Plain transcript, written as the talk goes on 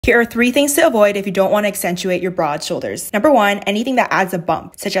Here are 3 things to avoid if you don't want to accentuate your broad shoulders. Number 1, anything that adds a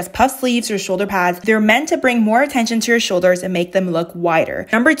bump, such as puff sleeves or shoulder pads. They're meant to bring more attention to your shoulders and make them look wider.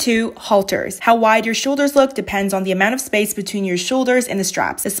 Number 2, halters. How wide your shoulders look depends on the amount of space between your shoulders and the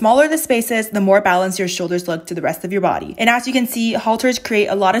straps. The smaller the spaces, the more balanced your shoulders look to the rest of your body. And as you can see, halters create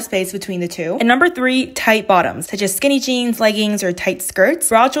a lot of space between the two. And number 3, tight bottoms, such as skinny jeans, leggings, or tight skirts.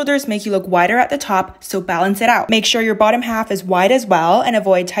 Broad shoulders make you look wider at the top, so balance it out. Make sure your bottom half is wide as well and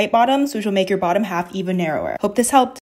avoid tight bottoms, which will make your bottom half even narrower. Hope this helped.